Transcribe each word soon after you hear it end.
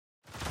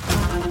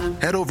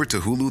Head over to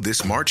Hulu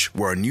this March,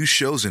 where our new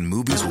shows and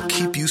movies will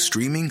keep you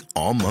streaming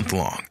all month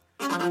long.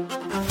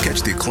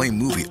 Catch the acclaimed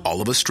movie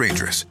All of Us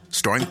Strangers,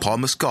 starring Paul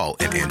Mescal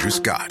and Andrew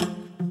Scott.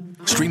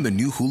 Stream the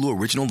new Hulu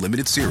original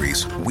limited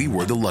series We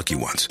Were the Lucky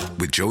Ones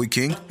with Joey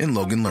King and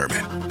Logan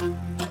Lerman.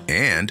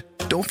 And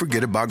don't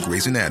forget about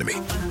Grey's Anatomy.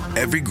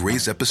 Every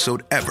Grey's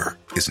episode ever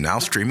is now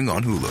streaming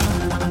on Hulu.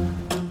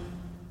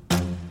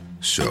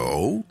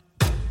 So,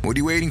 what are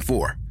you waiting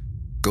for?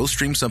 Go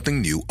stream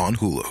something new on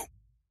Hulu.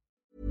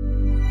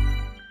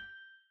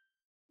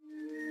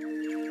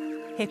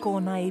 He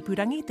kōna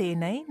ipurangi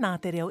tēnei nā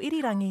te reo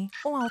irirangi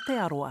o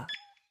Aotearoa.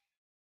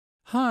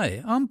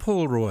 Hi, I'm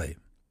Paul Roy.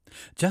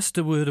 Just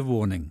a word of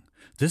warning.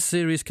 This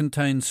series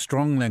contains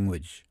strong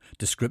language,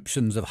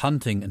 descriptions of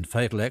hunting and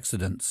fatal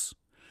accidents,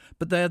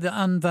 but they are the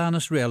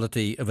unvarnished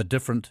reality of a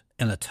different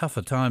and a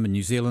tougher time in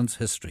New Zealand's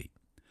history.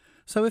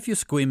 So if you're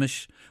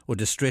squeamish or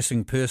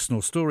distressing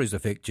personal stories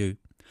affect you,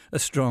 a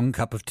strong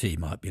cup of tea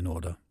might be in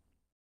order.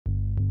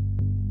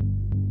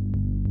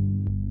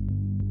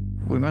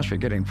 We must be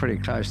getting pretty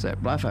close to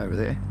that bluff over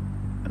there.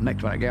 And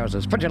next one it goes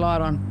says, "Put your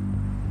light on."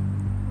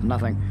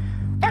 Nothing.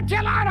 "Put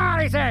your light on,"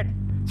 he said.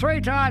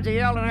 3 times he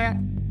yelled it out.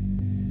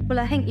 Well,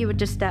 I think you were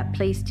just that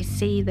pleased to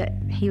see that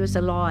he was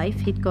alive,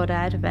 he'd got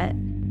out of it.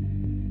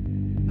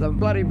 The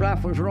bloody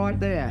bluff was right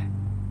there.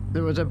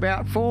 It was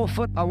about 4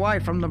 foot away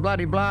from the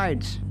bloody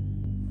blades.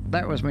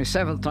 That was my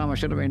 7th time I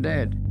should have been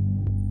dead.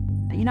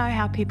 You know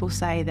how people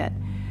say that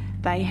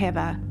they have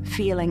a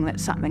feeling that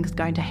something's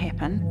going to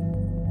happen?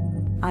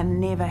 I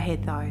never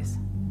had those.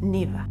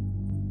 Never.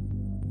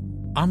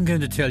 I'm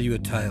going to tell you a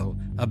tale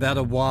about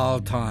a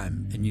wild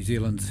time in New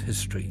Zealand's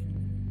history.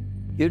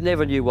 You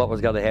never knew what was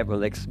going to happen the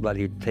next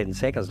bloody 10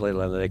 seconds, let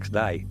alone the next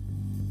day.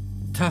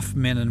 Tough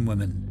men and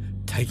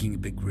women taking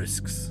big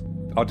risks.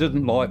 I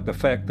didn't like the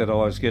fact that I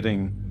was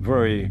getting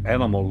very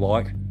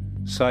animal-like,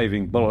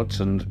 saving bullets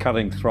and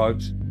cutting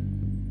throats.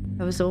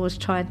 I was always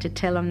trying to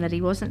tell him that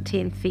he wasn't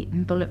 10 feet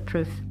and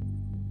bulletproof.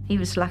 He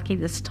was lucky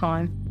this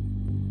time.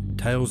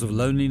 Tales of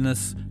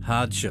loneliness,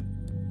 hardship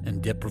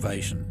and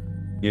deprivation.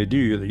 You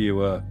knew that you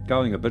were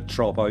going a bit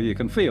troppo, you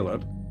can feel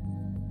it.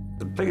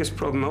 The biggest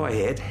problem I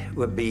had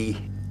would be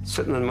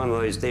sitting in one of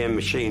those damn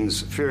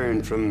machines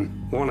ferrying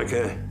from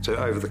Wanaka to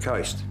over the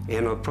coast,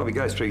 and I'd probably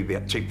go through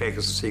about 2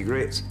 packets of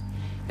cigarettes,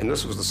 and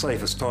this was the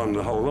safest time in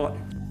the whole lot.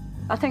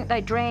 I think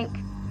they drank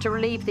to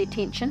relieve their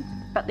tension,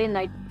 but then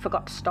they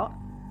forgot to stop.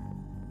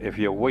 If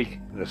you're weak,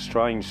 the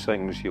strange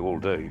things you will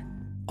do.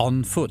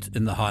 On foot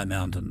in the high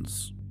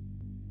mountains.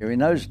 In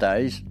those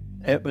days,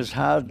 it was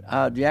hard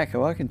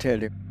yakko, I can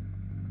tell you.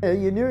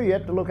 You knew you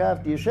had to look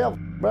after yourself.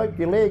 Broke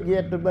your leg, you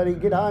had to bloody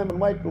get home and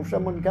wait till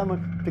someone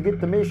come to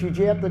get the message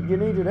out that you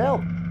needed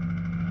help.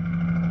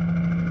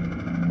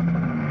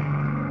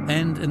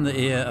 And in the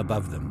air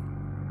above them.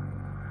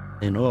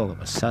 And all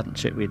of a sudden,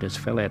 shit, we just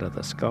fell out of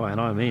the sky,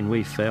 and I mean,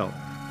 we fell.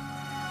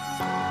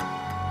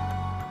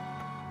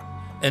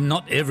 And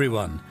not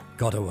everyone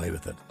got away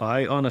with it.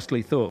 I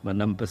honestly thought my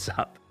number's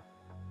up.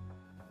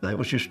 That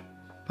was just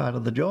part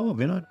of the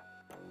job, you know.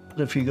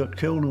 If you got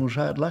killed, it was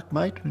hard luck,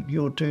 mate.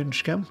 Your turn,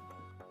 scum.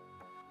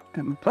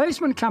 And the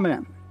policeman come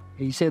in.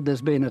 He said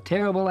there's been a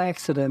terrible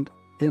accident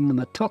in the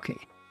Matuki.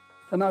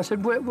 And I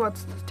said,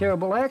 what's the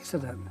terrible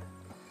accident?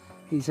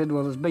 He said,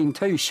 well, there's been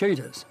 2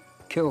 shooters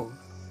killed.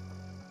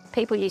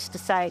 People used to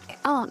say,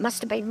 oh, it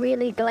must have been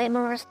really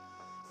glamorous.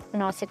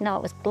 And I said, no,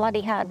 it was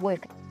bloody hard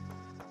work.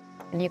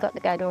 And you got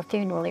to go to a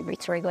funeral every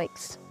 3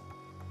 weeks.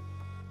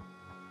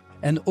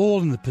 And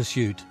all in the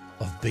pursuit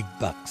of big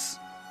bucks.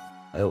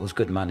 It was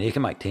good money. You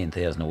can make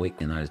 10,000 a week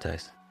in those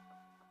days.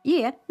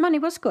 Yeah, money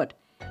was good,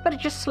 but it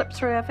just slipped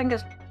through our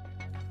fingers.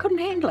 Couldn't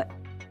handle it.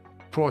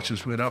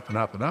 Prices went up and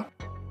up and up.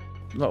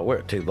 Look,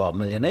 we're 2 bob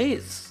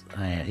millionaires.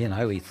 You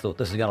know, we thought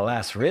this was going to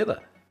last forever.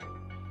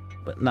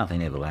 But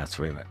nothing ever lasts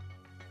forever.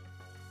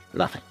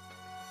 Nothing.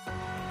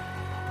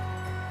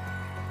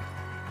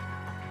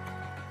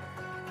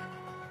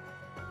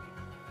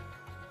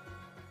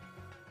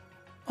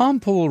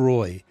 I'm Paul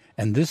Roy,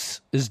 and this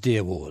is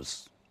Deer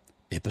Wars.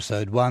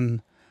 Episode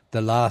 1,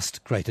 The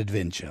Last Great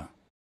Adventure.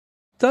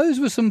 Those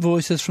were some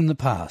voices from the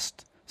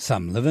past,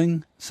 some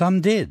living, some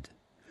dead,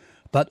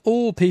 but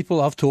all people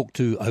I've talked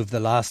to over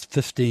the last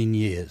 15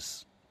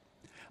 years.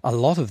 A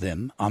lot of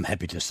them, I'm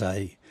happy to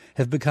say,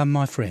 have become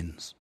my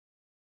friends.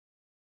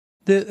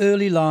 Their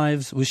early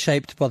lives were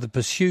shaped by the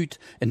pursuit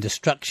and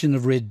destruction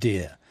of red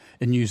deer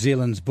in New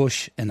Zealand's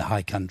bush and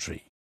high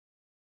country.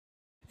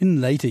 In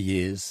later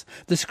years,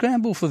 the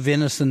scramble for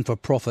venison for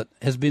profit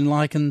has been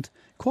likened,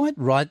 quite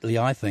rightly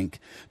I think,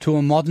 to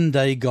a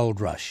modern-day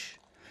gold rush,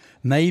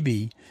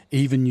 maybe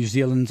even New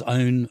Zealand's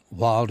own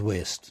Wild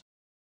West.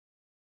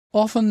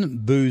 Often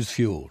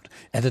booze-fuelled,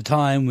 at a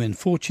time when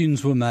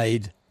fortunes were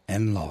made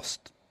and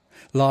lost,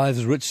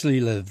 lives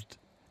richly lived,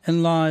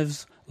 and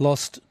lives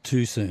lost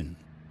too soon.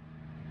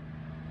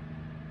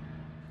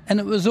 And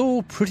it was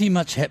all pretty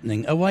much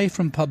happening away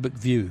from public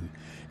view,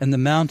 in the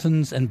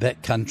mountains and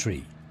back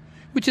country,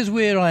 which is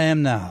where I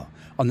am now,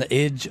 on the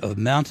edge of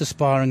Mount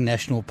Aspiring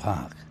National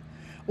Park,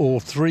 or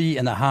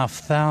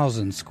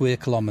 3,500 square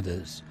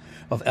kilometres,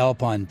 of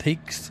alpine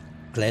peaks,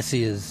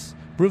 glaciers,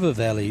 river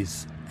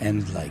valleys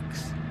and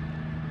lakes.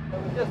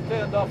 We've just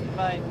turned off the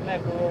main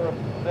Makarora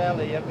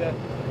Valley and we're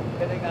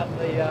heading up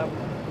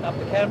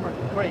the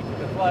Cameron Creek.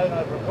 We're flown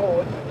over a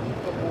gorge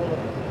which took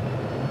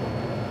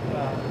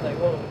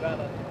all of about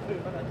 2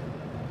 minutes,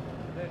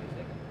 30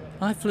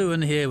 seconds. I flew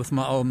in here with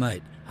my old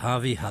mate,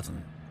 Harvey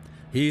Hutton.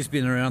 He's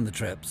been around the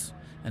traps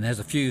and has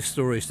a few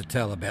stories to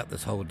tell about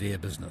this whole deer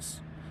business.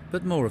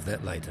 But more of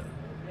that later.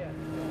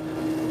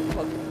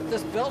 Look,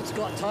 this belt's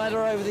got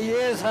tighter over the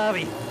years,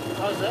 Harvey.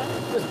 How's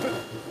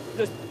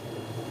that?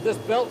 This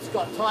belt's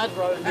got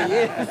tighter over the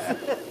years.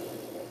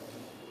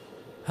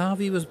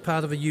 Harvey was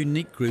part of a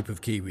unique group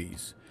of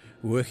Kiwis,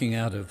 working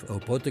out of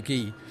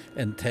Opotiki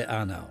and Te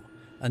Anau,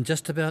 and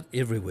just about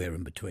everywhere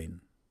in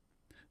between.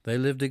 They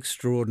lived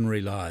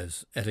extraordinary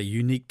lives at a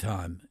unique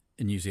time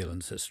in New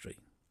Zealand's history.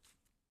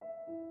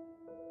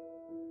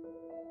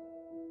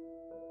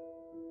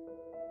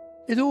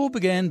 It all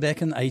began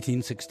back in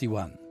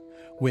 1861,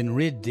 when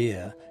red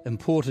deer,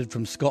 imported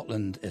from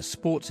Scotland as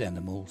sports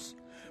animals,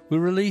 were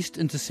released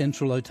into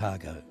central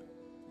Otago.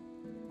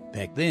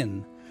 Back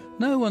then,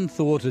 no one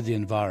thought of the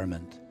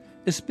environment,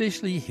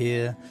 especially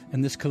here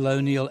in this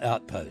colonial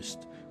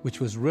outpost, which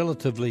was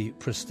relatively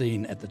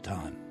pristine at the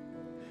time.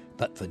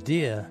 But for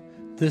deer,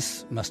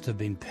 this must have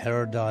been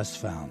paradise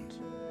found.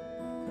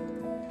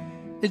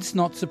 It's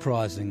not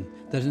surprising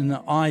that in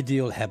an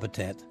ideal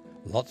habitat,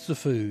 lots of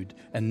food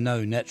and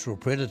no natural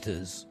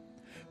predators,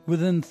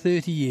 within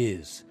 30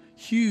 years,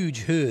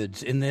 huge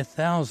herds in their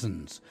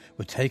thousands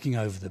were taking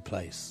over the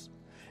place.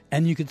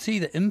 And you could see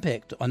the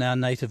impact on our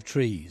native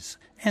trees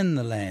and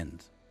the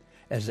land,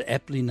 as the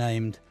aptly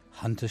named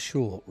Hunter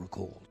Shaw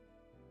recalled.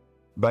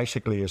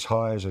 Basically, as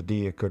high as a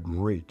deer could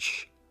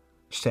reach,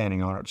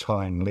 standing on its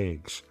hind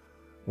legs,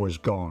 was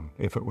gone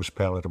if it was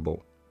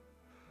palatable.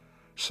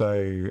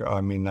 So,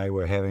 I mean, they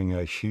were having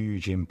a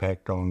huge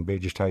impact on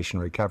vegetation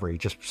recovery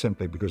just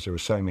simply because there were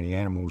so many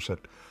animals that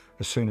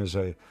as soon as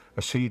a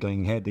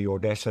seedling had the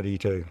audacity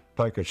to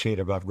poke its head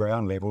above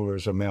ground level, there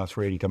was a mouth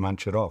ready to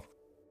munch it off.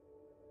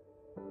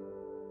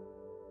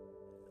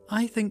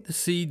 I think the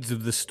seeds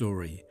of this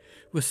story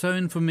were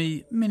sown for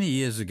me many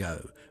years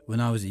ago when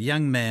I was a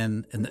young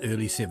man in the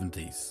early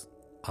 70s.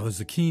 I was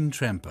a keen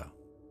tramper.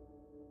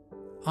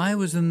 I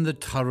was in the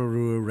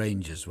Tararua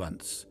Ranges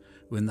once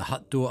when the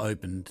hut door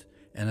opened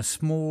and a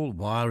small,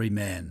 wiry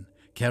man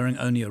carrying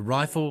only a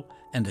rifle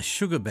and a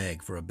sugar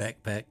bag for a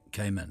backpack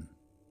came in.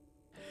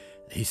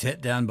 He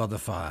sat down by the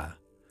fire,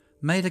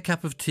 made a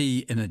cup of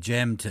tea in a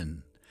jam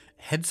tin,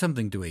 had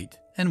something to eat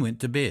and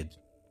went to bed.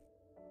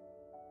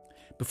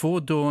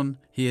 Before dawn,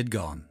 he had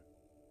gone.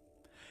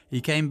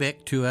 He came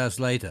back 2 hours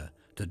later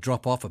to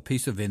drop off a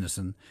piece of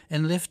venison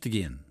and left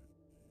again.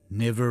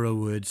 Never a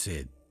word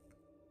said.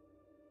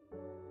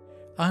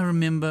 I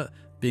remember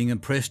being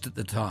impressed at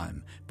the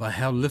time by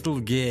how little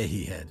gear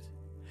he had,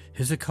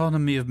 his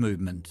economy of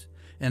movement,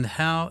 and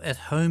how at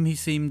home he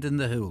seemed in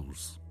the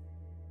hills.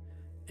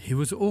 He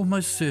was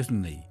almost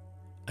certainly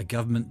a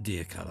government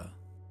deer culler.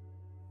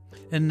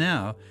 And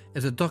now,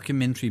 as a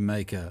documentary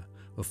maker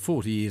of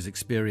 40 years'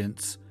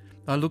 experience,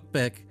 I look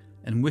back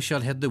and wish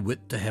I'd had the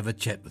wit to have a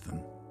chat with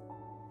him.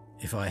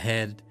 If I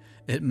had,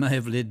 it may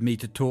have led me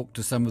to talk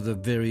to some of the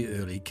very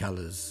early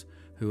cullers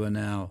who are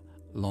now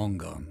long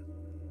gone.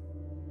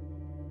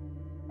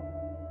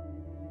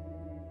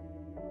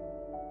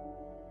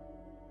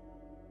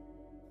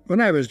 My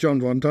name is John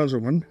von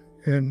Tunzelman,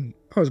 and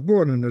I was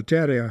born in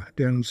Otaria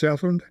down in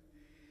Southland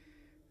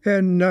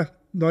in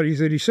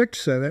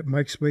 1936, so that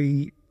makes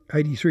me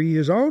 83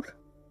 years old.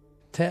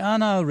 Te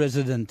Anau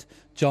resident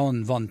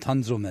John von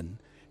Tunzelman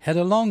had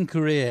a long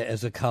career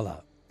as a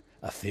culler,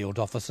 a field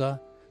officer,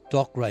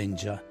 dock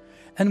ranger,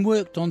 and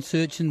worked on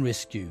search and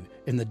rescue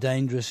in the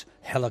dangerous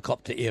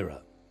helicopter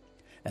era,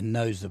 and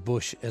knows the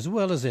bush as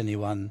well as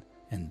anyone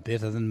and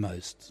better than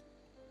most.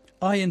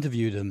 I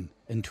interviewed him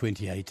in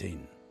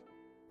 2018.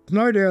 There's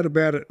no doubt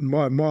about it in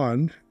my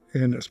mind,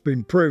 and it's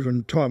been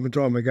proven time and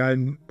time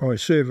again by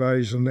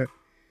surveys and that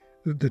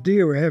the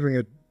deer were having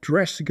a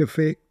drastic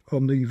effect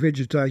on the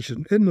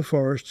vegetation in the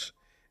forests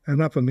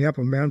and up in the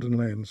upper mountain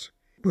lands.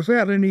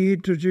 Without any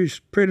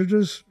introduced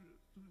predators,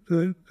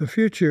 the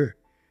future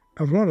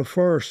of a lot of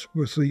forests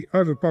with the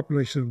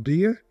overpopulation of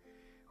deer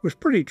was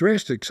pretty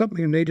drastic.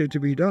 Something needed to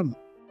be done.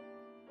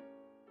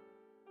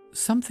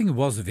 Something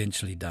was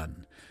eventually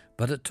done,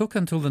 but it took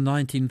until the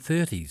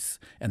 1930s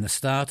and the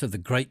start of the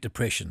Great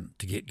Depression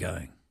to get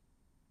going.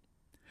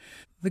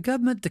 The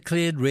government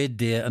declared red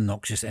deer a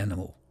noxious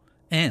animal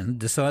and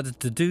decided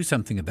to do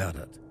something about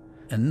it,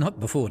 and not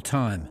before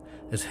time,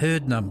 as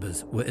herd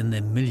numbers were in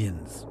their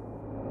millions.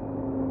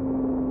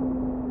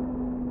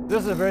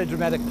 This is a very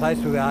dramatic place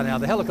where we are now.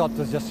 The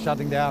helicopter's just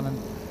shutting down and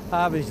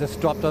Harvey's just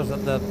dropped us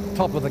at the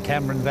top of the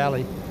Cameron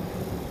Valley,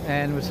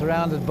 and we're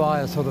surrounded by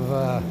a sort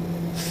of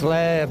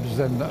slabs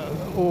and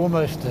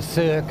almost a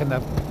cirque, and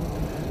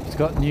it's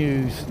got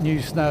new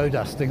snow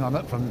dusting on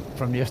it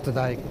from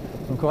yesterday,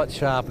 some quite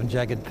sharp and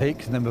jagged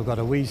peaks, and then we've got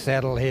a wee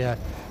saddle here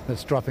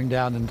that's dropping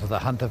down into the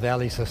Hunter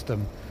Valley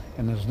system,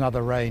 and there's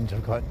another range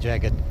of quite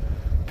jagged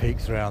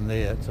peaks around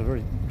there. It's a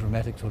very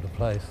dramatic sort of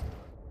place.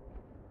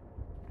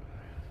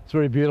 It's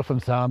very beautiful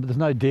and so on, but there's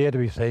no deer to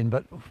be seen.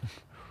 But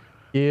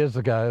years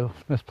ago,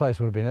 this place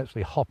would have been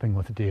actually hopping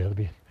with deer. There'd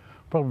be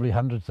probably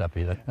hundreds up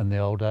here in the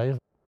old days.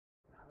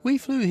 We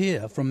flew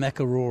here from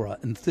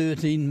Makarora in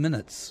 13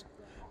 minutes.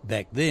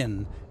 Back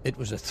then, it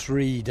was a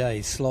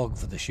 3-day slog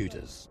for the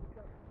shooters.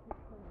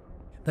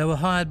 They were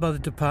hired by the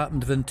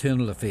Department of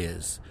Internal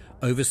Affairs,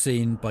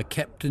 overseen by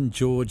Captain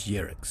George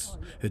Yerricks,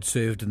 who'd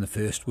served in the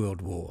First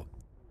World War.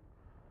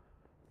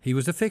 He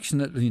was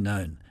affectionately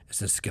known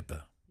as a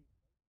skipper.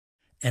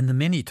 And the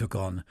men he took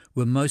on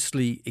were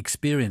mostly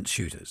experienced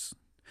shooters.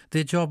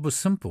 Their job was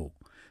simple: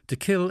 to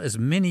kill as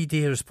many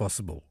deer as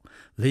possible,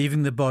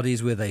 leaving the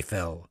bodies where they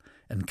fell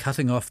and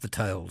cutting off the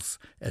tails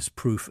as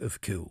proof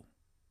of kill.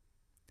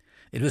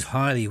 It was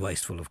highly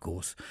wasteful, of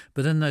course,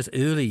 but in those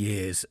early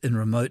years in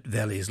remote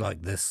valleys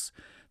like this,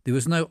 there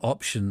was no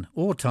option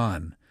or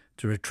time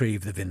to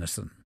retrieve the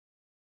venison.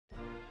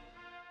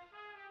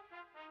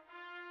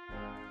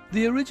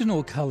 The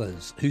original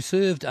cullers who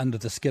served under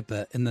the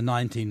skipper in the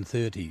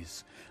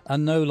 1930s are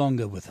no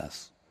longer with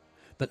us,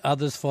 but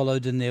others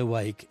followed in their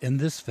wake in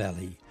this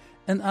valley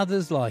and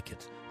others like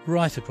it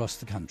right across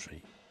the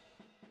country.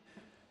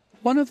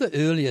 One of the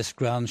earliest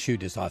ground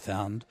shooters I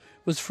found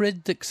was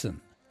Fred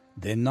Dixon,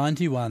 then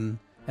 91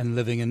 and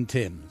living in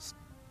Thames.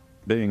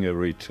 Being a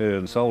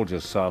returned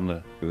soldier's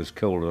son who was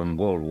killed in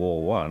World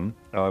War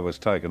I was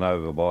taken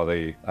over by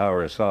the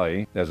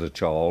RSA as a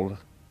child,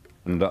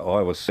 and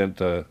I was sent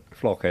to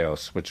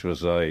Flockhouse, which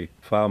was a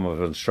farm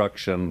of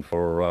instruction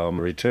for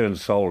returned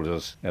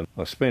soldiers, and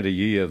I spent a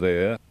year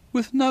there.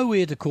 With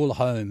nowhere to call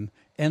home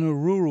and a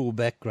rural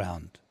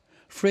background,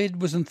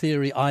 Fred was in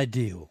theory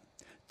ideal,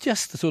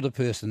 just the sort of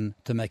person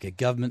to make a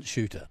government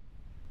shooter.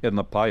 In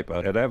the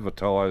paper, it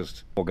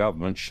advertised for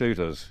government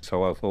shooters,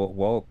 so I thought,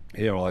 well,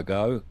 here I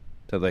go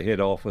to the head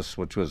office,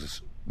 which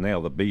was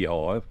now the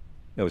Beehive.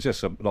 It was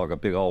just like a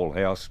big old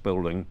house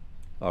building.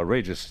 I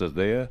registered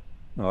there.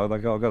 I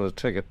got a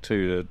ticket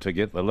to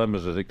get the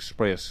Limited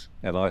Express,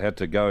 and I had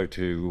to go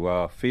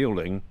to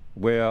Fielding,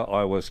 where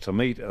I was to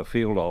meet a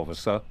field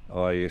officer.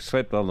 I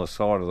slept on the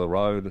side of the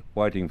road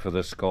waiting for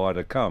this guy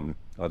to come.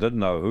 I didn't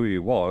know who he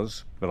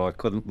was, but I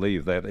couldn't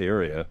leave that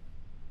area.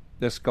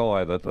 This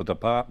guy that the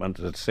department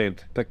had sent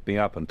to pick me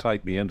up and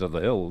take me into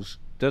the hills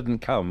didn't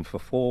come for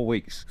 4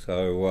 weeks,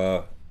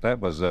 so that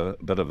was a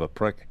bit of a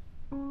prick.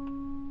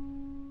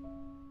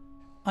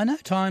 I know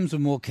times were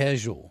more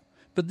casual,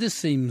 but this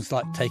seems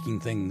like taking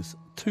things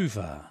too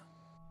far.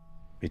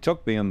 He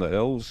took me in the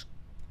hills,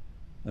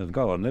 and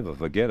God, I'll never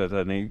forget it,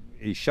 and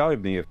he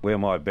showed me where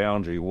my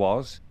boundary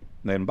was,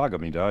 and then bugger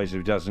me days if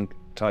he doesn't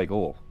take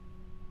off.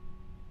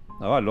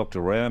 I looked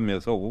around me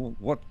and thought,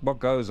 well, what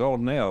goes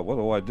on now? What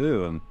do I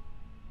do? And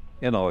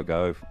in I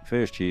go,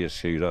 first year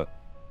shooter.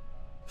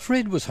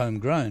 Fred was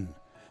homegrown,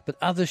 but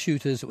other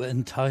shooters were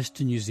enticed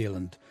to New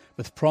Zealand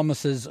with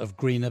promises of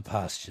greener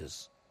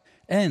pastures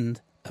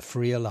and a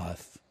freer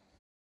life.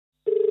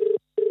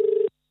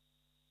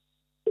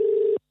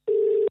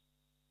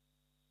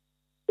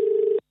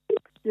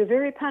 You're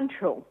very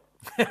punctual.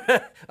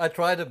 I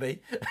try to be.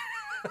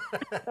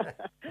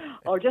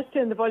 I'll just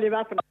turn the volume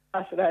up and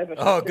pass it over.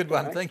 Oh, good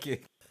one. Thank you.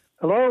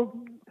 Hello?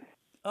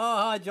 Oh,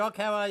 hi, Jock.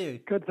 How are you?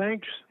 Good,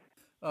 thanks.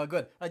 Oh,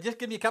 good. Just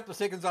give me a couple of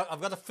seconds. I've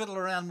got to fiddle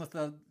around with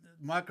the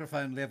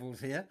microphone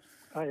levels here.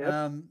 Oh,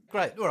 yeah.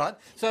 Great. All right.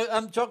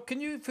 So, Jock, can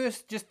you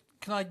first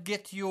can I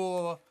get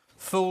your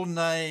full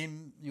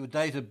name, your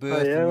date of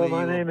birth? Oh, yeah. And where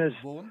Well, my name is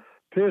born?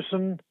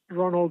 Pearson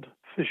Ronald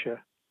Fisher.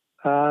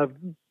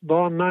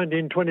 Born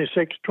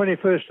 1926,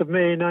 21st of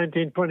May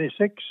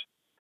 1926.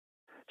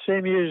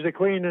 Same year as the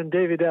Queen and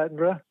David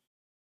Attenborough.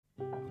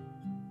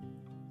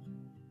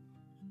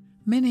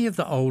 Many of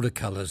the older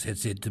cullers had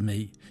said to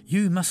me,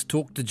 "You must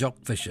talk to Jock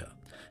Fisher.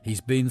 He's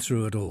been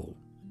through it all."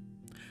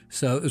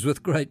 So it was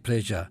with great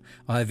pleasure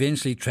I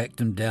eventually tracked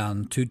him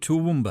down to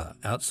Toowoomba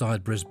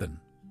outside Brisbane.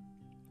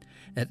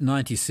 At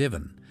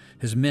 97,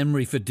 his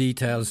memory for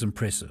detail is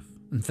impressive,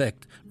 in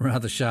fact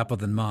rather sharper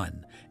than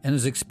mine, and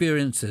his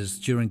experiences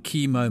during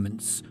key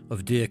moments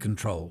of deer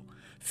control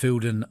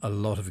filled in a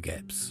lot of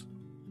gaps.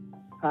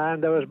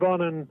 And I was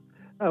born in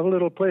a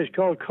little place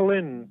called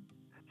Collin,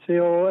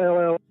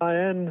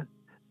 Collin,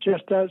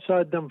 just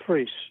outside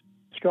Dumfries,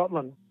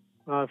 Scotland.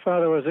 My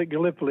father was at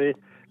Gallipoli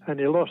and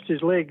he lost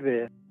his leg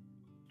there.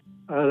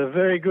 I had a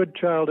very good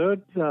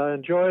childhood. I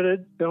enjoyed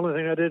it. The only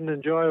thing I didn't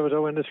enjoy was I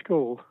went to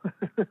school.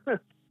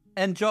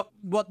 And Jock,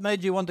 what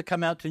made you want to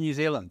come out to New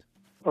Zealand?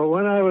 Well,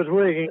 when I was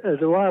working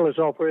as a wireless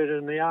operator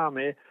in the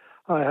Army,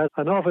 I had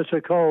an officer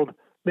called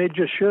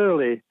Major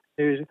Shirley,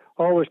 who was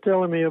always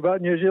telling me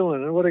about New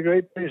Zealand and what a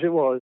great place it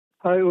was,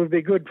 how it would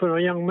be good for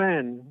a young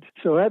man.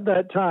 So at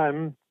that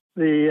time,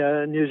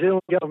 the New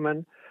Zealand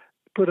government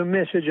put a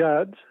message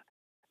out: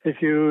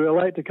 if you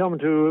like to come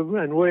to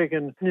and work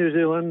in New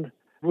Zealand,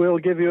 we'll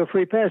give you a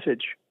free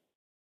passage.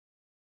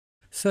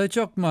 So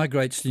Jock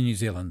migrates to New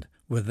Zealand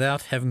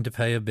without having to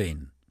pay a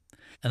bean.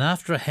 And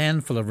after a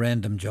handful of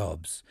random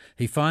jobs,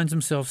 he finds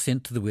himself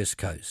sent to the West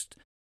Coast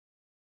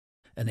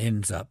and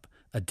ends up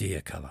a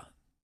deer colour.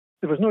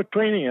 There was no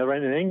training or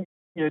anything.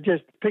 You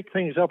just pick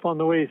things up on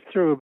the way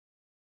through.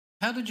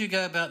 How did you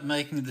go about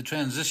making the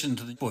transition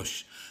to the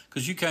bush?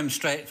 Because you came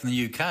straight from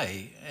the UK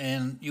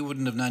and you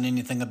wouldn't have known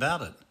anything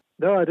about it.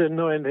 No, I didn't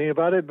know anything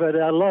about it, but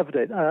I loved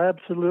it. I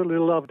absolutely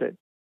loved it.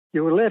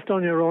 You were left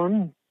on your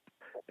own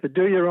to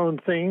do your own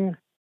thing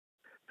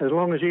as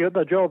long as you got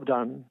the job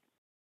done.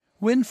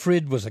 When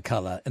Fred was a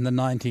colour in the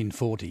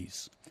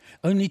 1940s,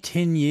 only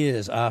 10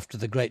 years after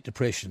the Great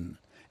Depression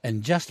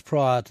and just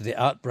prior to the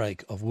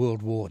outbreak of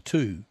World War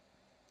II,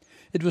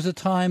 it was a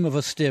time of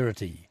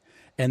austerity,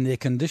 and their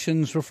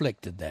conditions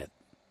reflected that.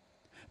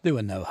 There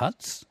were no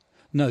huts,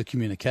 no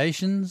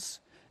communications,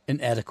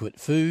 inadequate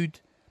food,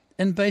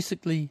 and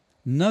basically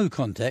no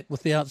contact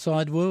with the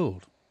outside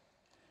world.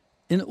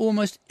 In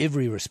almost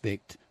every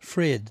respect,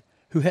 Fred,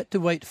 who had to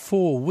wait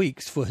 4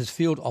 weeks for his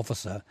field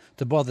officer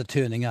to bother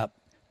turning up,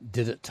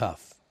 did it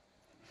tough,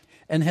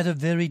 and had a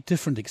very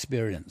different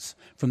experience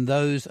from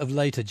those of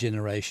later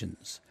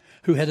generations,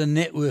 who had a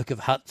network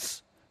of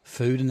huts,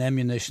 food and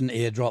ammunition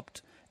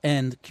airdropped,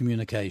 and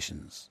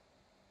communications.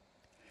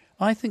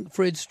 I think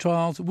Fred's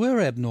trials were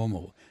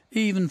abnormal,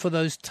 even for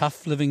those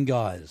tough-living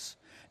guys,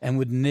 and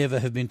would never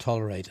have been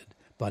tolerated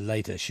by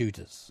later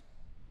shooters.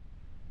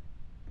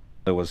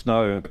 There was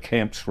no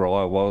camps where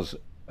I was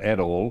at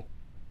all,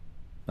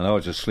 and I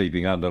was just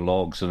sleeping under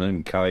logs and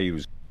in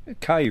caves. A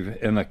cave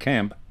in a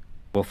camp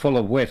were full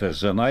of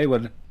wetters, and they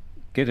would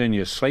get in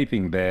your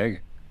sleeping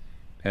bag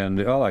and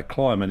they'd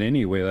climb in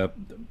anywhere.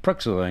 The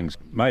pricks of things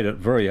made it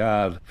very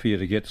hard for you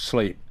to get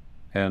sleep.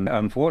 And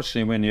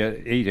unfortunately, when you're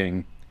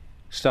eating,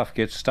 stuff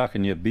gets stuck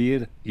in your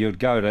beard. You'd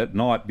go to at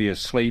night, be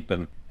asleep,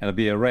 and it'd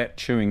be a rat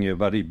chewing your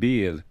bloody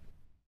beard.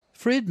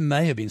 Fred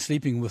may have been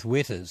sleeping with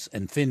wetters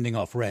and fending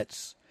off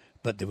rats,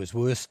 but there was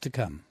worse to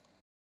come.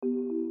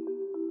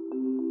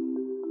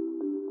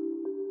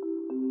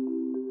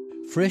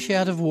 Fresh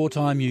out of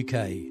wartime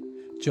UK,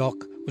 Jock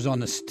was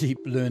on a steep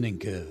learning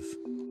curve.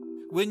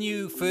 When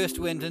you first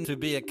went in to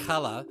be a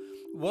colour,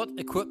 what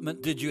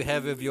equipment did you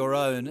have of your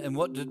own and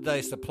what did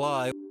they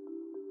supply?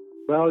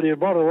 Well, you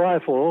bought a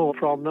rifle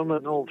from them,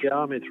 an old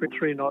Army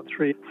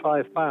 303,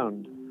 5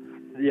 pound.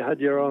 You had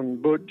your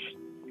own boots,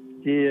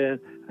 gear,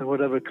 and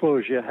whatever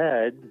clothes you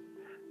had.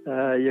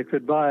 You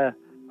could buy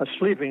a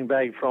sleeping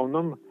bag from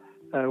them,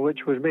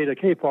 which was made of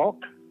kapok,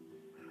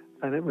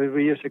 and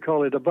we used to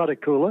call it a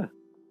buttock cooler.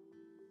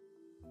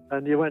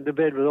 And you went to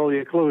bed with all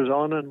your clothes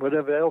on and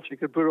whatever else you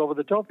could put over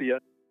the top of you.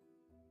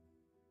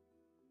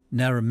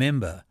 Now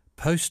remember,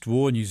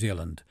 post-war New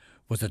Zealand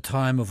was a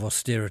time of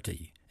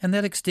austerity, and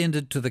that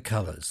extended to the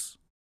colours.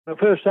 When I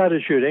first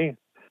started shooting,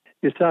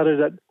 you started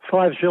at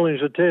 5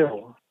 shillings a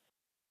tail.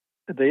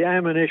 The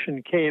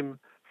ammunition came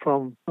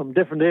from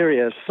different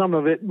areas. Some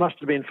of it must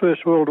have been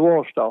First World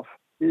War stuff.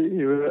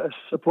 You were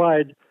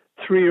supplied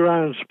 3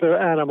 rounds per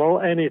animal.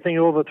 Anything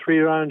over 3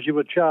 rounds you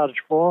were charged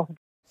for.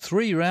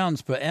 3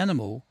 rounds per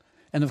animal,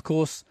 and of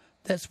course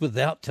that's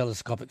without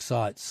telescopic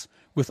sights,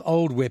 with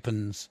old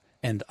weapons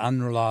and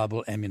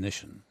unreliable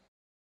ammunition.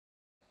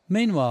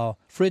 Meanwhile,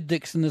 Fred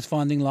Dixon is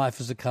finding life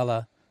as a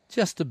colour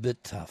just a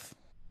bit tough.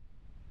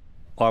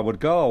 I would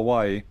go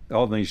away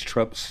on these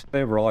trips.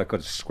 Whatever I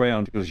could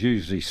scrounge was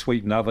usually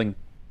sweet nothing.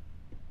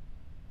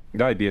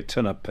 Maybe a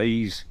tin of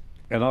peas.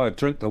 And I'd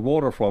drink the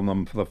water from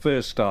them for the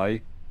first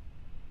day.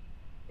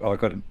 I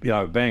could,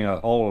 bang a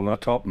hole in the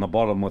top and the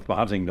bottom with my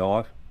hunting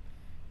knife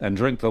and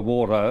drink the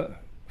water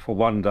for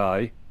one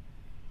day.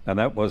 And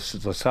that was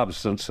the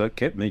substance that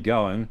kept me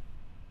going.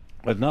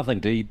 With nothing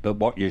to eat but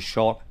what you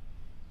shot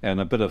and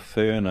a bit of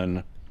fern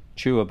and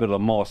chew a bit of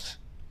moss.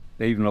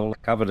 Even though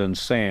covered in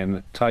sand,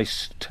 it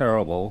tastes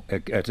terrible.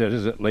 It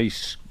is at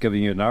least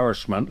giving you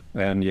nourishment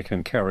and you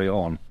can carry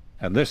on.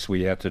 And this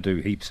we had to do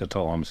heaps of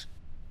times.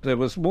 There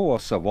was more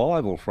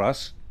survival for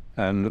us,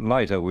 and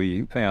later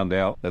we found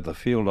out that the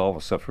field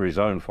officer, for his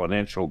own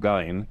financial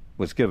gain,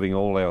 was giving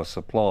all our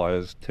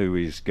supplies to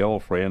his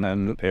girlfriend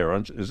and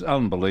parents. It's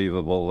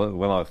unbelievable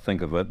when I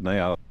think of it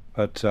now.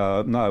 But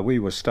no, we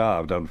were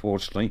starved,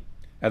 unfortunately.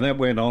 And that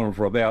went on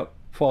for about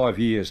 5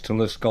 years till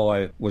this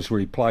guy was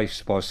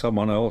replaced by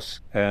someone else,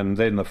 and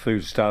then the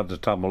food started to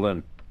tumble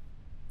in.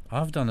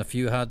 I've done a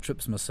few hard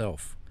trips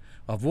myself.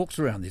 I've walked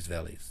around these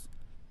valleys,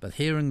 but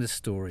hearing this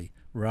story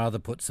rather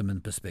puts them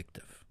in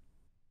perspective.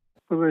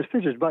 We were as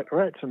fit as buck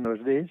rats in those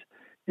days.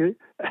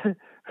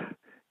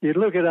 You'd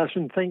look at us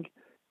and think,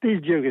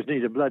 these jokers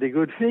need a bloody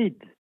good feed.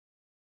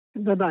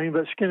 They're nothing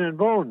but skin and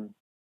bone.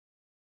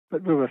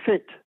 But we were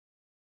fit,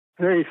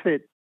 very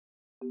fit.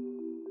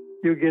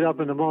 You get up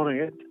in the morning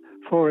at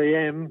 4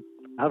 a.m,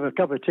 have a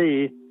cup of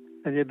tea,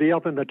 and you'd be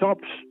up in the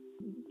tops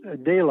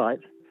at daylight.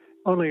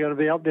 Only going to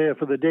be up there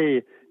for the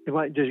day. You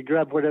might just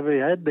grab whatever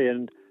you had there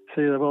and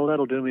say, well,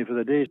 that'll do me for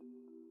the day.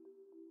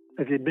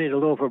 If you'd made a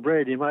loaf of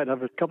bread, you might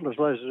have a couple of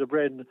slices of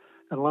bread and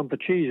a lump of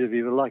cheese if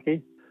you were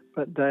lucky.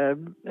 But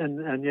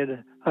and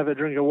you'd have a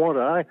drink of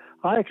water.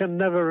 I can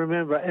never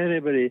remember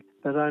anybody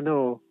that I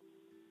know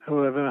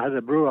who ever had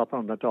a brew up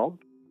on the top.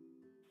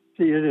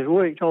 See, you just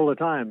worked all the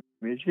time.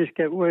 You just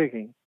kept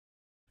working.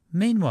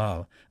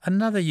 Meanwhile,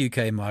 another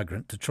UK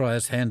migrant to try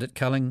his hand at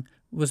culling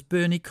was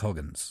Bernie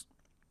Coggins.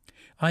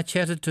 I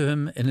chatted to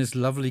him in his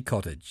lovely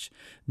cottage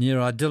near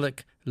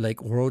idyllic Lake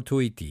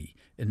Orotuiti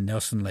in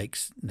Nelson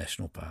Lakes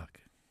National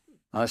Park.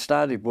 I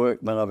started work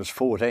when I was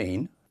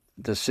 14,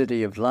 the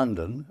City of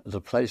London, at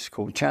a place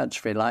called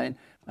Chancery Lane,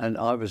 and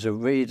I was a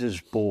reader's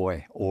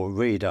boy or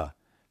reader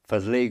for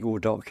legal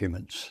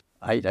documents,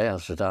 8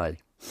 hours a day.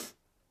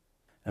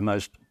 The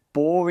most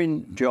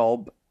boring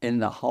job in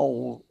the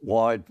whole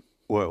wide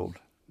world.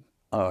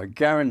 I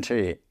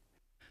guarantee it.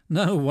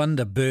 No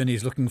wonder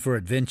Bernie's looking for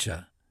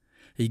adventure.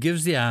 He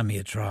gives the army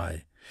a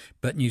try,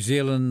 but New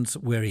Zealand's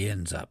where he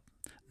ends up,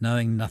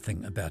 knowing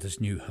nothing about his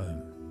new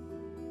home.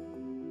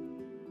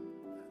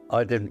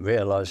 I didn't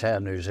realise how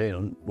New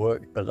Zealand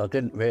worked, but I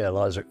didn't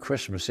realise at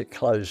Christmas it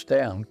closed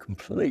down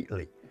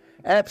completely.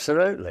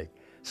 Absolutely.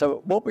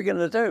 So what we're going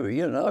to do, we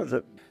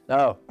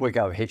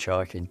go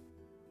hitchhiking.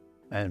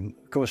 And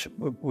of course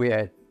we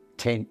had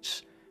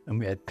tents and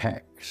we had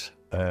packs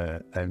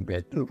and we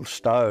had little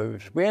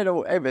stoves. We had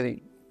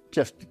everything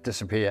just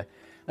disappear.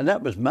 And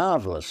that was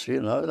marvellous,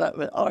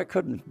 I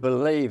couldn't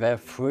believe how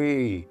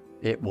free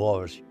it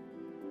was.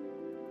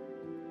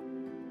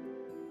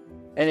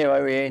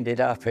 Anyway, we ended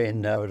up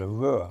in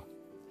Rotorua,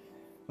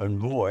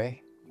 and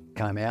Roy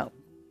came out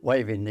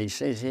waving these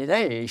things.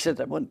 He said,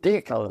 I want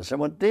deer colours,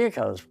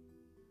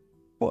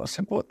 Well, I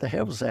said, what the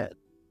hell's that?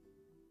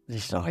 He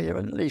said,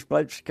 and these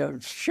blokes go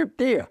shoot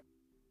deer.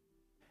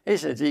 He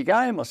said, do you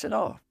game? I said,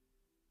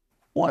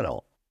 why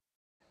not?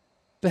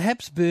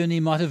 Perhaps Bernie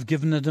might have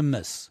given it a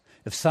miss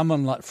if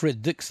someone like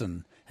Fred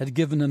Dixon had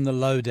given him the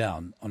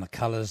lowdown on a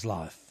colour's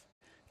life.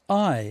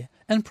 I,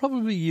 and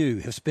probably you,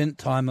 have spent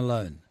time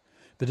alone,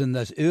 but in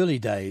those early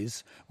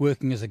days,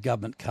 working as a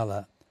government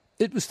colour,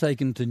 it was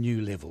taken to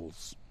new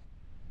levels.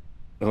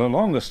 The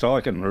longest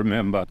I can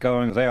remember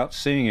going without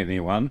seeing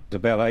anyone is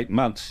about 8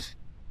 months.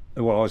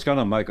 Well, I was going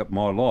to make it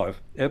my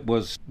life. It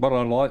was what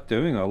I liked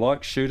doing. I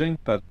liked shooting,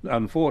 but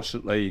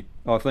unfortunately,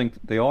 I think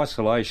the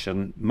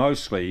isolation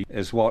mostly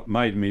is what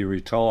made me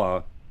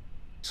retire.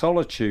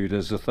 Solitude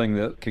is the thing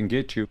that can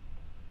get you.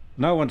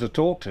 No one to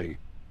talk to.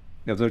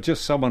 If there was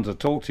just someone to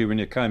talk to when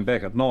you came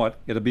back at night,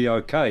 it'd be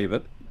okay,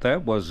 but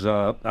that was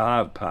a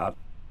hard part.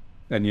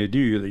 And you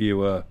knew that you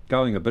were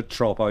going a bit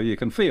troppo. You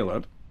can feel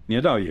it. You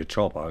know you're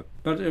troppo.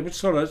 But it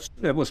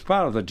was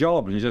part of the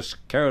job, and you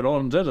just carried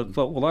on and did it and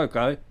thought, well,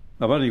 okay,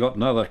 I've only got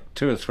another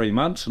 2 or 3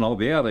 months and I'll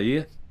be out of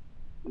here.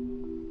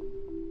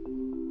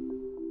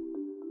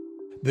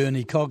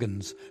 Bernie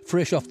Coggins,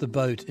 fresh off the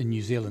boat in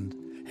New Zealand,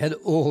 had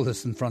all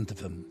this in front of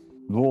him.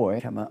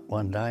 Roy came up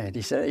one day and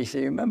he said,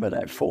 remember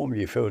that form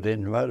you filled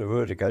in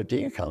Rotorua to go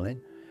deer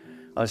culling?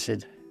 I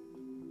said,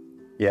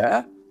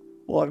 yeah,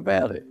 what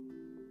about it?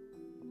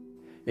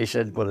 He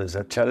said, well, there's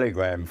a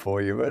telegram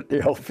for you at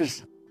the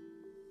office.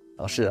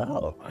 I said,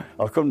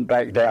 I couldn't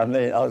back down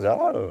there. I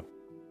said,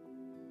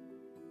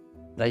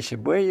 They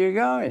said, where are you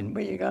going?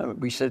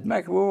 We said,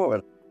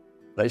 Makaroa.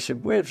 They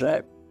said, where's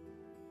that?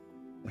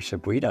 We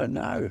said, we don't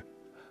know.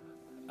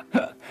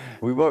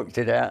 We worked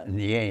it out in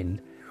the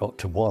end, got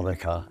to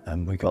Wanaka,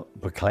 and we got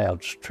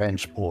McLeod's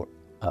transport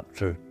up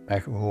to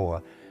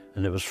Makaroa,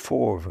 and there was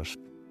 4 of us.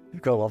 We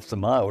got off the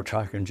mail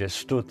truck and just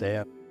stood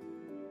there.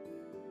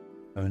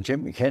 And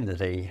Jimmy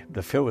Kennedy,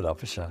 the field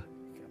officer,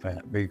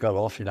 we got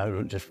off, he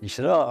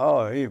said,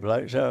 you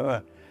blokes.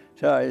 So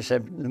he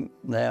said,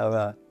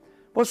 now,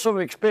 what sort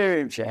of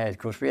experience you had?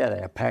 Because we had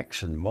our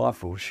packs and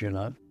rifles,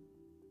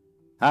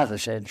 Arthur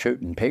said,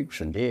 shooting pigs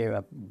and deer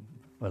up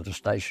at the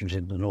stations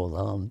in the Northern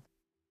Island.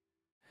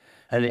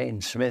 And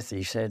then Smith,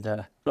 he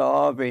said,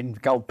 I've been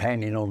gold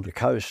panning on the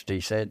coast, he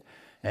said,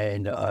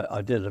 and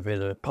I did a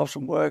bit of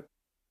possum work.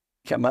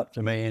 He came up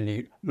to me and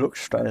he looked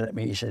straight at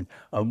me, he said,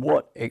 and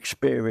what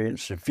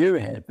experience have you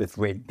had with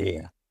red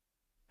deer?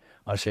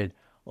 I said,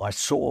 I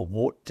saw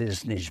Walt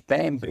Disney's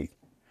Bambi.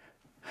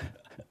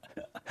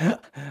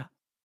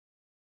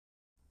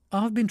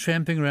 I've been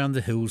tramping around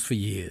the hills for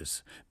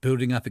years,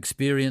 building up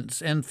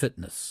experience and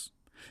fitness,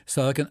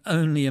 so I can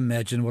only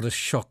imagine what a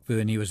shock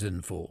Bernie was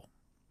in for.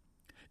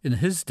 In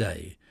his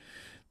day,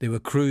 there were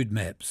crude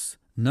maps,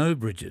 no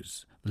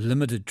bridges,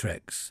 limited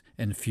tracks,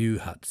 and few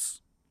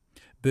huts.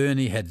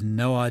 Bernie had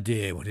no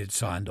idea what he'd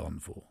signed on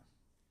for.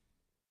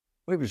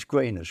 It was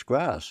green as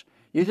grass.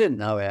 You didn't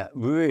know how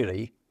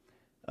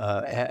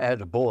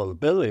to boil a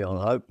billy on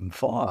an open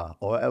fire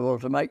or how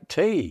to make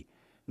tea,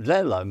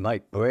 let alone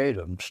make bread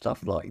and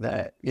stuff like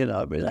that. It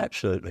was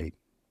absolutely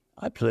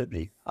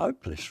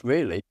hopeless,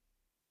 really.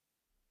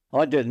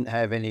 I didn't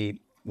have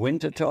any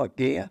winter-type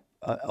gear.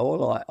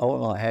 All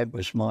I had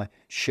was my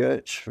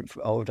shirts,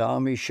 old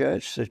army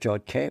shirts that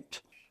I'd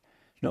kept.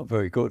 Not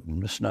very good in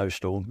the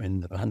snowstorm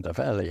in the Hunter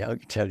Valley, I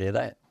can tell you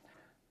that.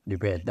 We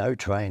had no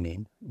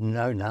training,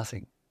 no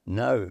nothing,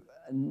 not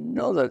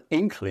an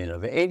inkling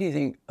of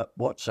anything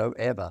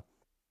whatsoever.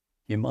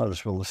 You might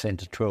as well have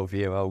sent a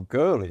 12-year-old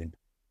girl in,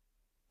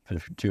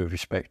 with due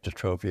respect to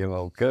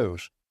 12-year-old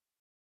girls.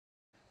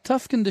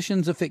 Tough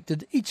conditions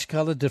affected each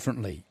colour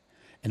differently,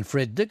 and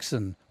Fred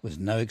Dixon was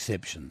no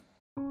exception.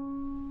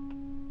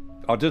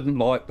 I didn't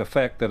like the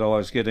fact that I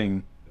was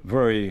getting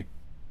very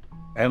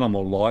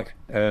animal-like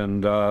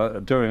and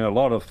doing a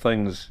lot of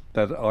things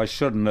that I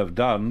shouldn't have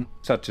done,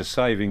 such as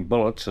saving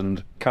bullets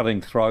and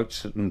cutting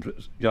throats and,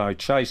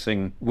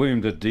 chasing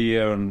wounded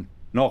deer and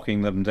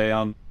knocking them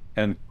down.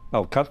 And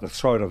I'll cut the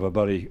throat of a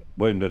bloody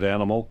wounded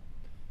animal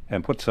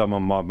and put some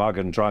in my mug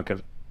and drunk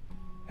it.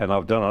 And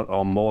I've done it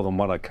on more than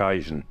one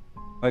occasion.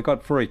 I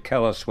got very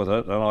callous with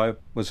it, and I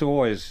was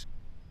always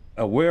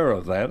aware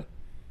of that.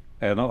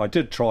 And I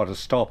did try to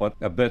stop it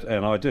a bit,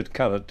 and I did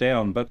cut it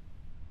down. But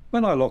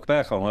when I look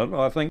back on it,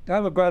 I think they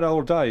were great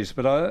old days.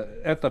 But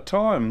at the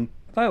time,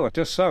 they were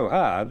just so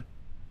hard.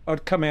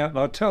 I'd come out and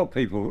I'd tell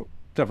people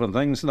different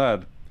things, and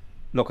they'd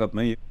look at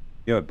me,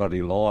 "You're a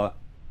bloody liar."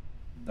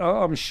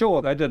 I'm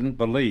sure they didn't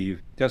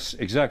believe just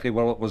exactly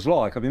what it was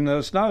like. I mean,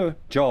 there's no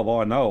job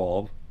I know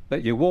of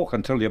that you walk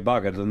until you're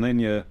buggered and then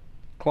you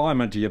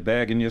climb into your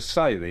bag and you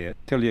stay there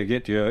till you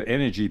get your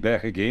energy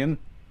back again,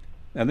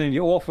 and then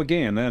you're off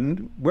again,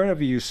 and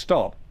wherever you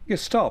stop, you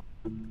stop.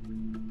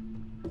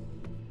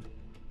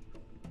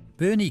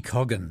 Bernie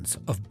Coggins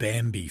of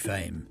Bambi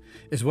fame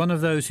is one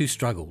of those who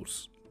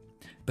struggles,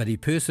 but he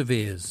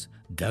perseveres,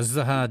 does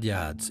the hard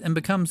yards and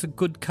becomes a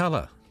good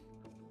colour.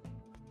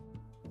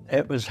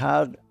 It was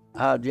hard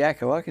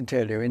yakko, I can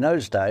tell you. In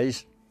those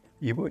days,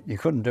 you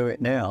couldn't do it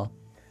now,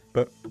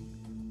 but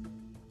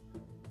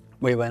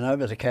we went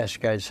over the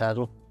Cascade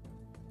Saddle,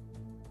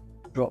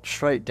 dropped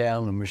straight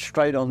down and we're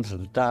straight onto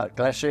the Dark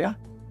Glacier,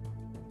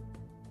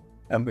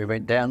 and we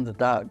went down the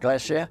Dark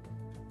Glacier,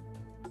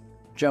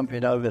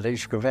 jumping over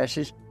these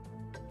crevasses.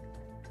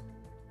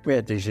 We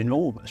had these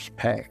enormous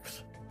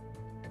packs.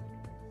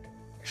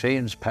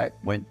 Ian's pack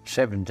went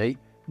 70,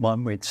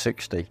 mine went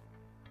 60.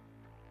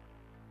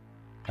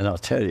 And I'll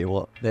tell you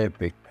what, they're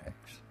big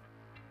packs.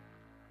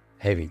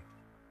 Heavy.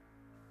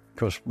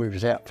 Because we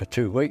was out for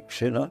 2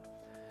 weeks, with a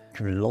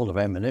lot of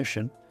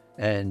ammunition,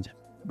 and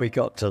we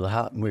got to the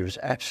hut and we was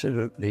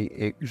absolutely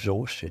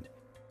exhausted.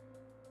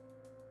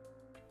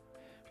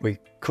 We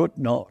could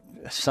not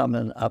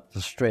summon up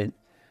the strength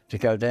to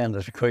go down to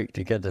the creek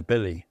to get the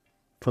billy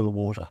for the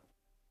water.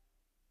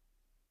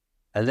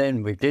 And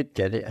then we did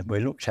get it, and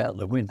we looked out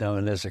the window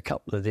and there's a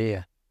couple of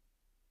deer.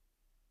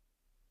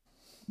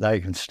 They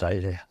can stay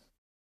there.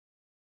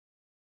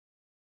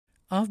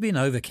 I've been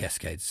over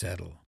Cascade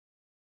Saddle.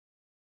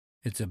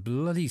 It's a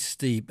bloody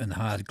steep and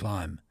hard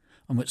climb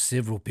on which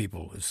several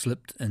people have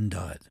slipped and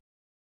died.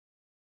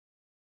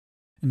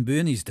 In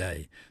Bernie's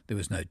day, there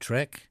was no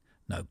track,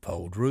 no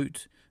poled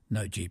route,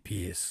 no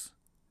GPS.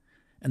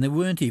 And there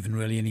weren't even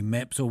really any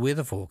maps or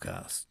weather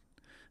forecasts.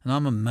 And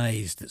I'm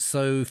amazed that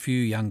so few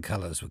young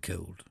colours were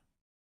killed.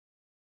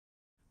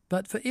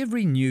 But for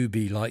every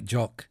newbie like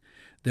Jock,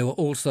 there were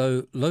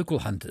also local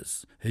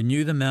hunters who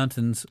knew the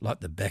mountains like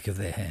the back of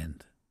their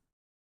hand.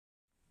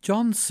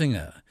 John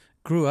Singer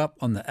grew up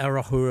on the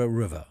Arahura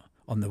River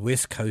on the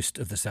west coast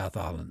of the South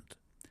Island,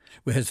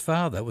 where his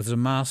father was a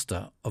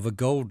master of a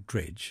gold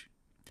dredge,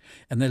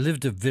 and they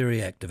lived a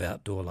very active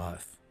outdoor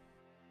life.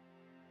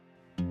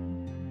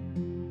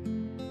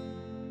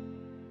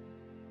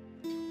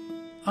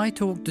 I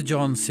talked to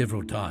John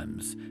several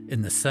times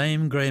in the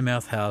same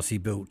greymouth house he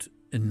built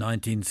in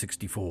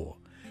 1964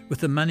 with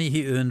the money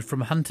he earned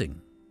from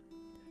hunting.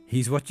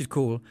 He's what you'd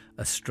call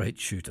a straight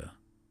shooter.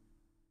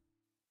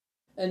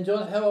 And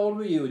John, how old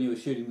were you when you were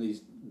shooting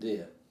these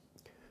deer?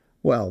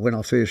 Well, when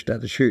I first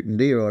started shooting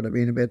deer, I'd have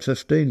been about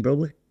 15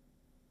 probably.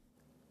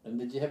 And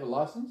did you have a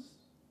licence?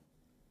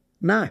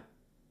 No.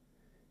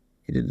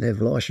 You didn't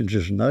have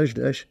licences in those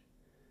days.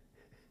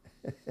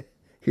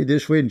 You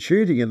just went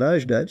shooting in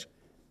those days.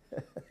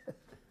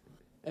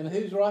 And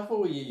whose rifle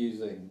were you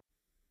using?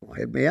 I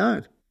had my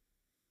own.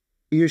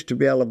 We used to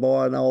be able to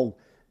buy an old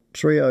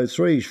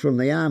 303s from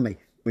the army.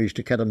 We used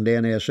to cut them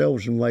down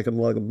ourselves and make them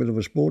like a bit of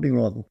a sporting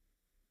rifle.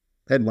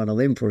 Had one of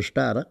them for a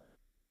starter.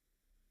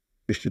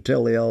 Used to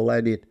tell the old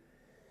lady at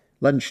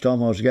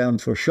lunchtime I was going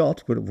for a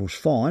shot, but it was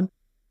fine.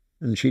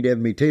 And she'd have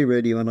me tea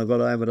ready when I got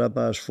home at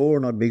 4:30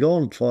 and I'd be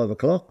gone at 5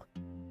 o'clock.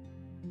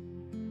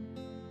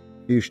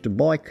 Used to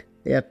bike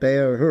out to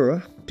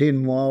Arahura,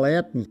 10 mile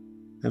out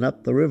and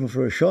up the river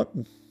for a shot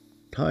and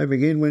home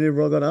again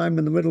whenever I got home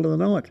in the middle of the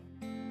night.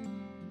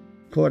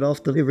 Quite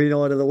often every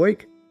night of the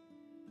week.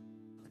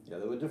 Yeah,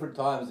 there were different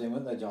times then,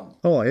 weren't there, John?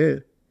 Oh, yeah.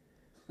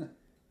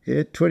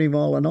 Yeah, 20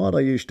 mile a night I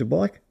used to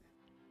bike.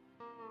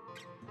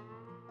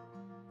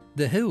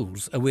 The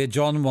hills are where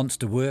John wants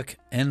to work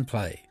and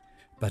play,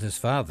 but his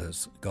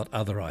father's got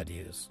other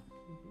ideas.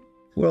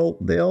 Well,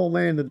 the old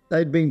man,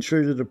 they'd been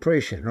through the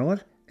Depression,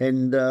 right?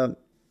 And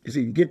if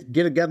you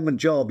get a government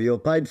job, you're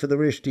paid for the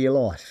rest of your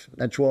life.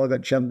 That's why I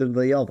got shoved into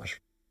the office.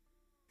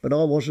 But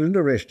I wasn't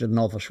interested in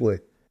office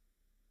work.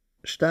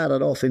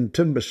 Started off in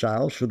timber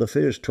sales for the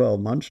first 12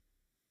 months.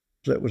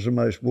 That was the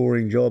most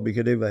boring job you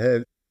could ever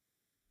have.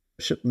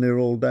 Sitting there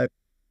all day,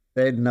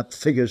 adding up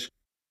figures.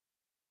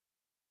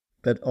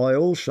 But I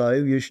also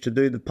used to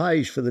do the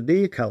pays for the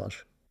deer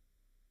colours.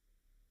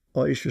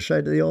 I used to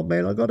say to the old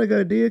man, I've got to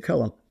go deer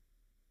culling.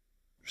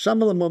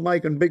 Some of them were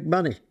making big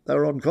money. They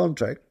were on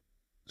contract.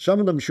 Some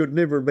of them should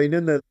never have been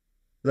in there.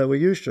 They were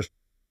useless.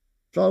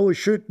 So I was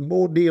shooting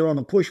more deer on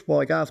a push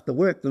bike after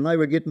work than they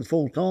were getting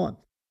full time.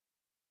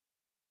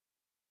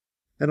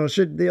 And I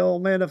said to the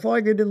old man, if I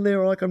get in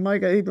there, I can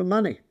make a heap of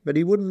money. But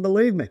he wouldn't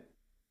believe me.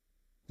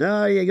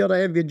 No, you got to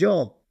have your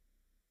job.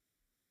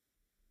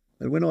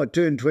 And when I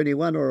turned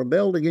 21, I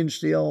rebelled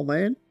against the old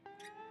man.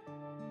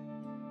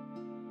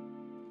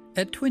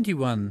 At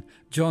 21,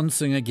 John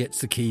Singer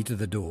gets the key to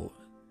the door,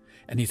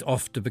 and he's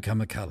off to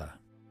become a colour.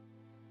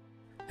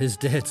 His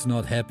dad's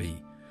not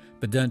happy,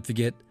 but don't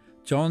forget,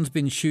 John's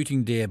been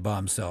shooting deer by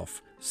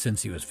himself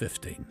since he was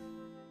 15.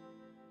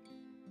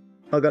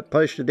 I got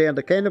posted down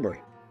to Canterbury.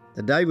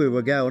 The day we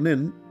were going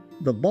in,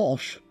 the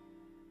boss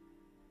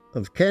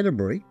of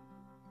Canterbury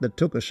that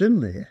took us in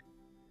there,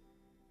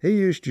 he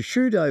used to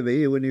shoot over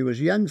here when he was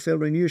a young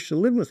fella and used to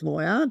live with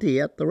my auntie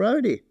out the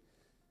road here.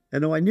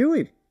 And I knew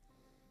him.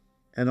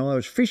 And I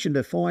was fishing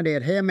to find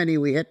out how many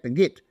we had to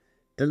get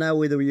to know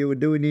whether you were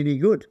doing any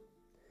good.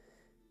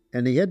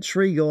 And he had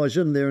 3 guys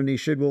in there and he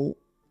said, well,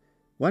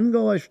 one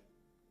guy's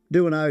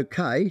doing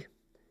okay.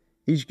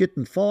 He's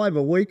getting 5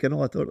 a week. And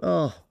I thought,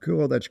 oh,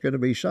 God, that's going to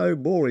be so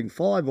boring,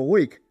 5 a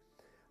week.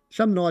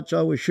 Some nights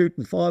I was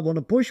shooting 5 on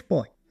a push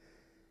bike.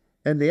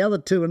 And the other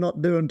 2 are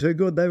not doing too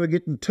good. They were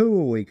getting 2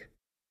 a week.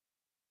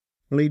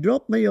 Well, he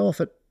dropped me off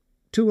at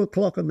 2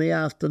 o'clock in the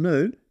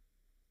afternoon.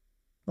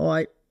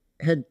 I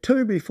had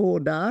 2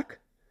 before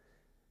dark,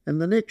 and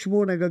the next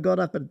morning I got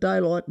up at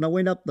daylight and I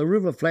went up the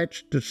river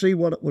flats to see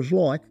what it was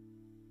like.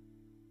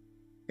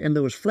 And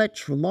there was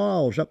flats for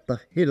miles up the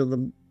head of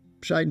the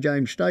St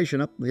James Station,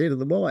 up the head of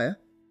the wire.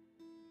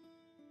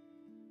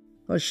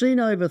 I seen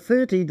over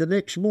 30 the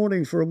next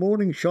morning for a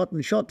morning shot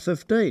and shot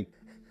 15.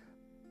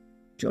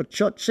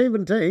 Shot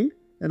 17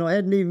 and I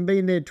hadn't even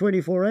been there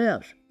 24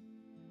 hours.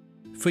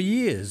 For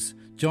years,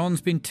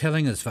 John's been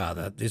telling his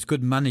father there's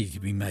good money to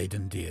be made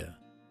in deer.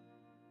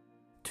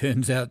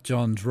 Turns out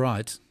John's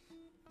right.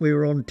 We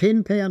were on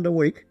 £10 a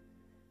week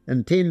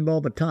and 10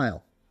 bob a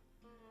tail.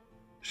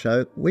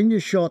 So when you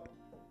shot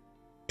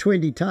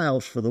 20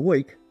 tails for the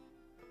week,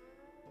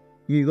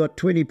 you got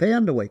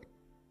 £20 a week.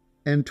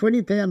 And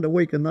 £20 a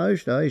week in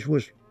those days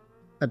was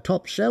a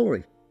top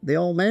salary. The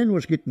old man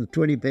was getting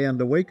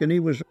 £20 a week and he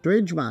was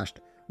dredge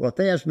master. Well,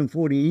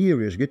 1,040 a year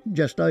he was getting,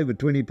 just over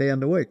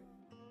 £20 a week.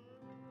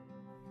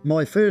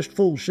 My first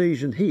full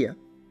season here,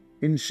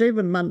 in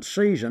 7 months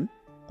season,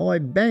 I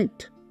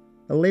banked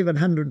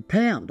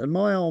 £1,100 and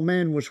my old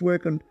man was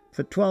working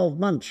for 12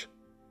 months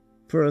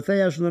for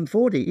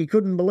 1,040. He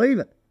couldn't believe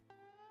it.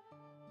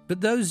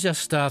 But those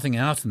just starting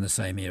out in the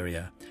same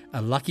area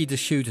are lucky to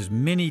shoot as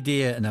many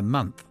deer in a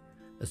month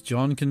as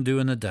John can do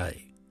in a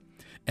day.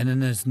 And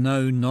in his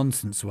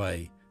no-nonsense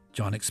way,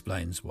 John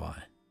explains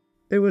why.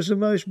 It was the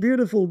most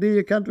beautiful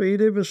deer country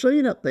he'd ever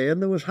seen up there,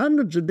 and there was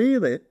hundreds of deer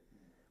there.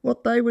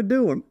 What they were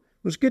doing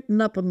was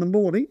getting up in the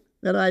morning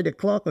at 8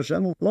 o'clock or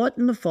something,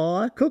 lighting the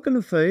fire, cooking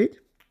the feed.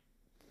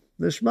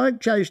 The smoke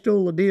chased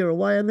all the deer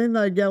away, and then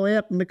they'd go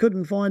out and they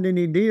couldn't find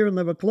any deer, and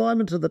they were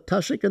climbing to the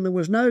tussock, and there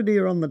was no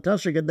deer on the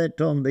tussock at that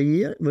time of the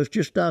year. It was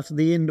just after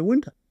the end of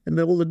winter, and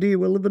all the deer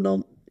were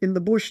living in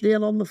the bush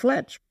down on the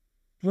flats.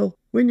 Well,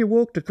 when you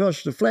walked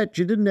across the flats,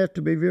 you didn't have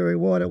to be very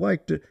wide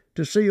awake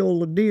to see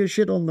all the deer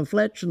shit on the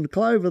flats and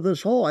clover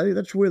this high.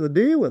 That's where the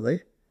deer were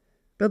there.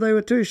 But they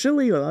were too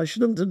silly, I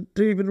shouldn't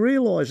to even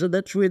realise that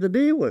that's where the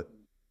deer were.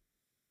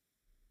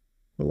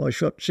 Well, I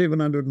shot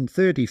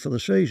 730 for the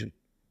season.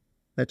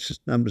 That's the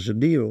numbers of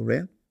deer all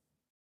round.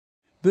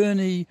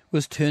 Bernie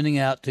was turning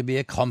out to be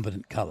a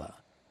competent colour,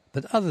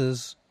 but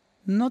others,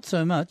 not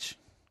so much.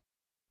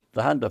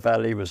 The Hunter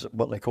Valley was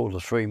what they called a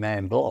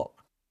 3-man block.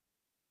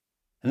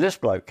 And this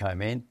bloke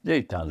came in,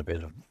 he'd done a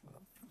bit of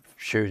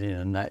shooting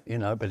and that, you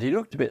know, but he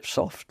looked a bit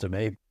soft to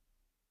me.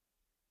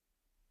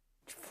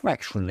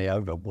 Fractionally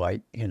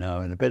overweight, you know,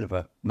 and a bit of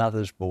a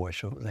mother's boy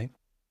sort of thing.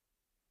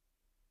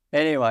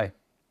 Anyway,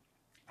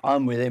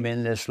 I'm with him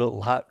in this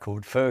little hut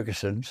called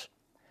Ferguson's,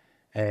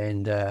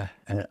 and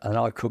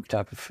I cooked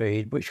up a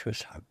feed which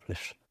was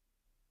hopeless.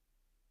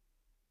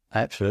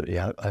 Absolutely,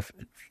 I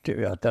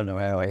don't know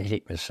how I ate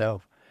it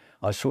myself.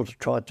 I sort of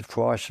tried to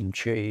fry some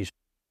cheese.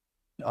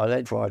 I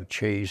had fried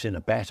cheese in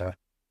a batter.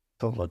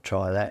 Thought I'd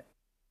try that.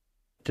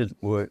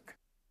 Didn't work.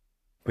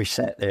 We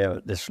sat there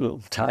at this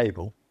little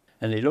table,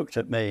 and he looked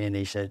at me and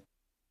he said,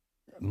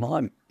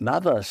 "My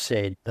mother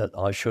said that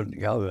I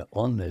shouldn't go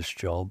on this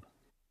job."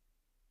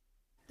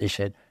 He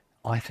said,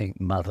 "I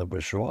think Mother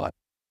was right."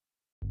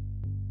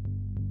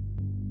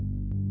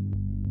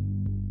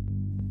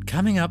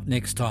 Coming up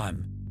next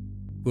time,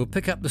 we'll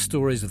pick up the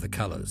stories of the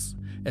colours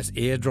as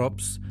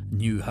airdrops,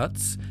 new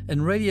huts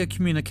and radio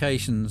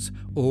communications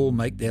all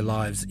make their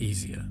lives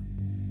easier.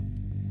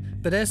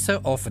 But as so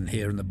often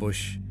here in the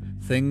bush,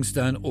 things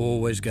don't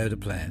always go to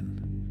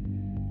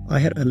plan. I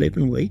had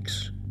 11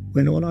 weeks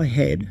when all I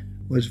had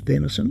was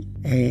venison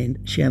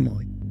and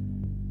chamois.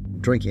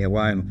 Drinking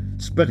away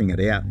and spitting it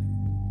out,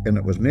 and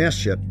it was mouse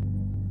shit.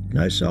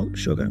 No salt,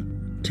 sugar,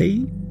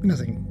 tea,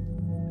 nothing.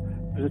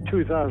 There's a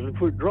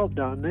 2,000-foot drop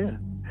down there,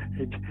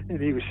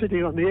 and he was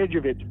sitting on the edge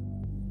of it.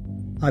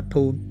 I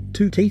pulled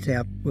 2 teeth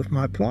out with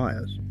my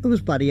pliers. It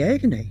was bloody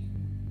agony,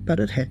 but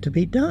it had to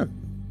be done.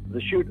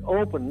 The chute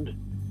opened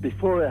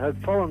before it had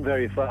fallen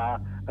very far,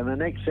 and the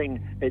next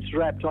thing, it's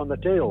wrapped on the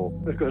tail,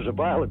 because the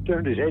pilot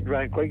turned his head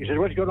round quick and said,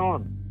 "What's going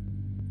on?"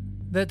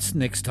 That's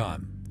next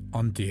time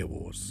on Deer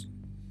Wars.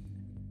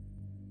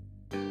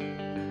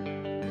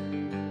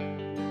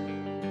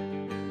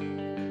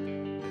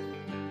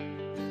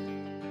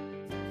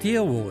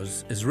 Deer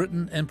Wars is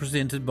written and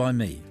presented by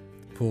me,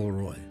 Paul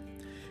Roy.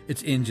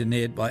 It's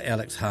engineered by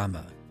Alex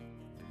Harmer.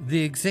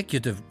 The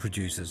executive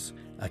producers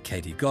are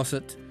Katie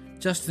Gossett,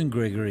 Justin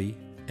Gregory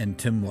and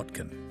Tim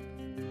Watkin.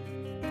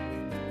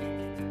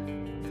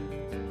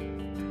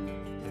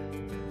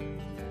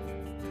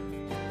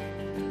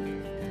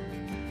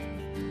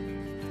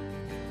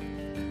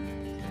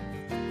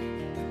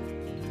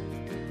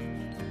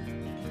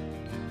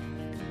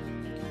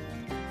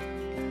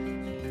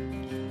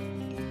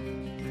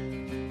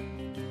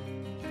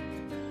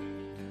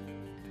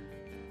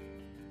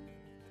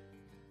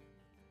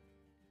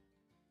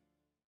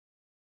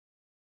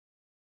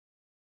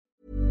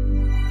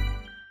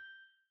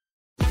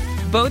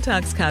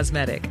 Botox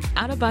Cosmetic,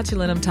 out of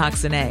botulinum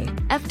toxin A,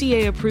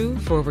 FDA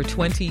approved for over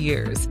 20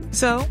 years.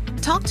 So,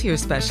 talk to your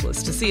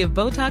specialist to see if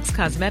Botox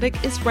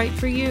Cosmetic is right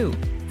for you.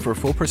 For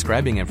full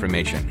prescribing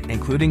information,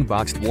 including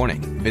boxed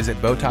warning,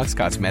 visit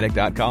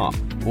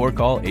BotoxCosmetic.com or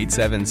call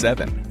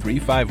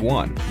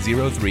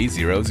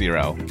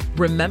 877-351-0300.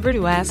 Remember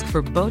to ask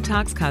for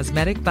Botox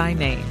Cosmetic by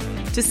name.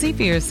 To see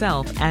for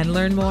yourself and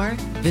learn more,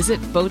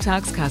 visit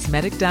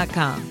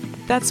BotoxCosmetic.com.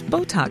 That's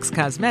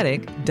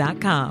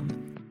BotoxCosmetic.com.